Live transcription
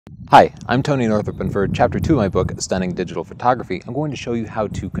Hi, I'm Tony Northrup, and for Chapter 2 of my book, Stunning Digital Photography, I'm going to show you how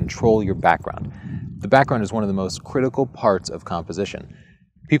to control your background. The background is one of the most critical parts of composition.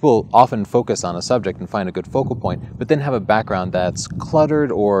 People often focus on a subject and find a good focal point, but then have a background that's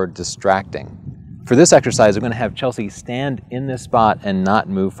cluttered or distracting. For this exercise, I'm going to have Chelsea stand in this spot and not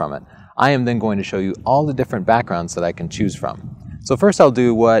move from it. I am then going to show you all the different backgrounds that I can choose from. So first I'll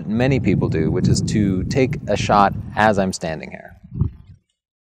do what many people do, which is to take a shot as I'm standing here.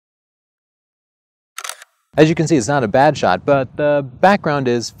 As you can see, it's not a bad shot, but the background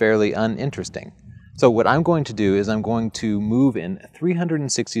is fairly uninteresting. So what I'm going to do is I'm going to move in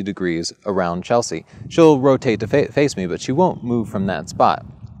 360 degrees around Chelsea. She'll rotate to face me, but she won't move from that spot.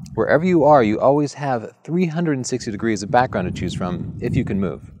 Wherever you are, you always have 360 degrees of background to choose from if you can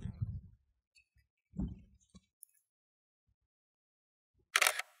move.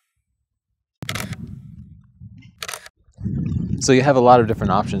 So you have a lot of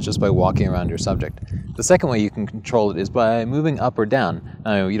different options just by walking around your subject. The second way you can control it is by moving up or down.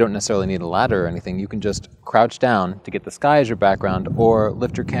 Now, you don't necessarily need a ladder or anything. You can just crouch down to get the sky as your background, or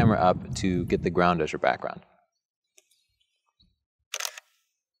lift your camera up to get the ground as your background.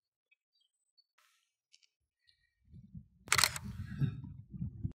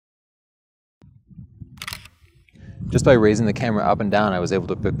 Just by raising the camera up and down, I was able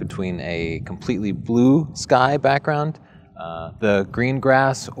to pick between a completely blue sky background, the green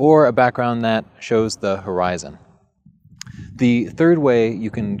grass, or a background that shows the horizon. The third way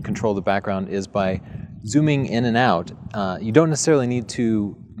you can control the background is by zooming in and out. You don't necessarily need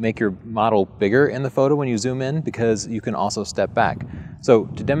to make your model bigger in the photo when you zoom in, because you can also step back. So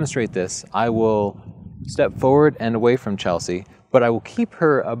to demonstrate this, I will step forward and away from Chelsea, but I will keep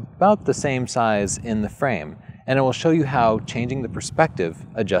her about the same size in the frame, and I will show you how changing the perspective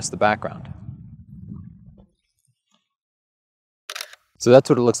adjusts the background. So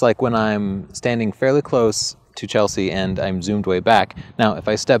that's what it looks like when I'm standing fairly close to Chelsea and I'm zoomed way back. Now, if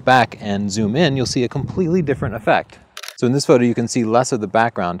I step back and zoom in, you'll see a completely different effect. So in this photo, you can see less of the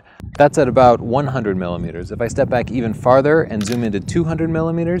background. That's at about 100 millimeters. If I step back even farther and zoom into 200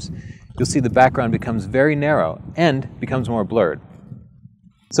 millimeters, you'll see the background becomes very narrow and becomes more blurred.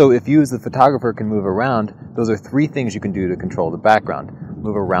 So if you as the photographer can move around, those are three things you can do to control the background.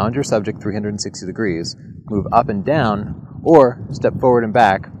 Move around your subject 360 degrees, move up and down, or step forward and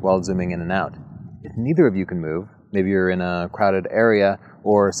back while zooming in and out. If neither of you can move, maybe you're in a crowded area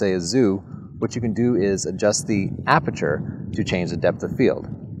or say a zoo, what you can do is adjust the aperture to change the depth of field.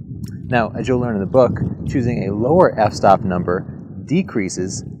 Now, as you'll learn in the book, choosing a lower f-stop number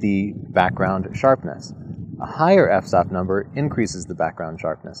decreases the background sharpness. A higher f-stop number increases the background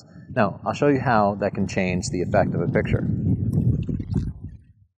sharpness. Now, I'll show you how that can change the effect of a picture.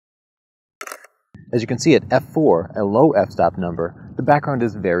 As you can see at f4, a low f-stop number, the background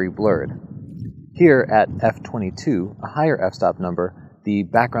is very blurred. Here at f22, a higher f-stop number, the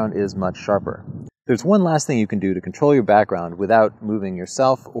background is much sharper. There's one last thing you can do to control your background without moving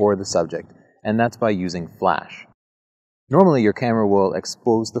yourself or the subject, and that's by using flash. Normally your camera will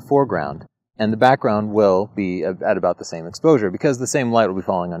expose the foreground, and the background will be at about the same exposure, because the same light will be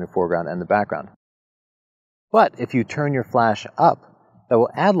falling on your foreground and the background. But if you turn your flash up, that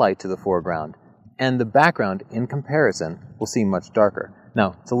will add light to the foreground, and the background, in comparison, will seem much darker.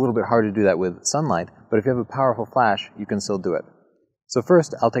 Now, it's a little bit hard to do that with sunlight, but if you have a powerful flash, you can still do it. So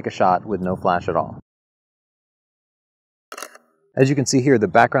first, I'll take a shot with no flash at all. As you can see here, the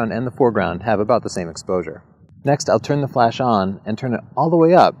background and the foreground have about the same exposure. Next, I'll turn the flash on and turn it all the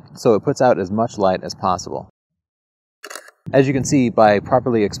way up so it puts out as much light as possible. As you can see, by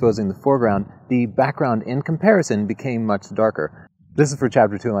properly exposing the foreground, the background, in comparison, became much darker. This is for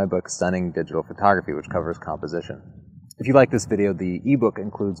Chapter 2 of my book, Stunning Digital Photography, which covers composition. If you like this video, the ebook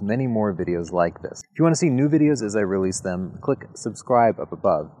includes many more videos like this. If you want to see new videos as I release them, click subscribe up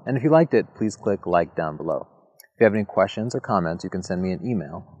above. And if you liked it, please click like down below. If you have any questions or comments, you can send me an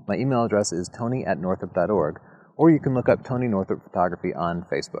email. My email address is tony@northrup.org, or you can look up Tony Northrup Photography on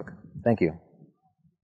Facebook. Thank you.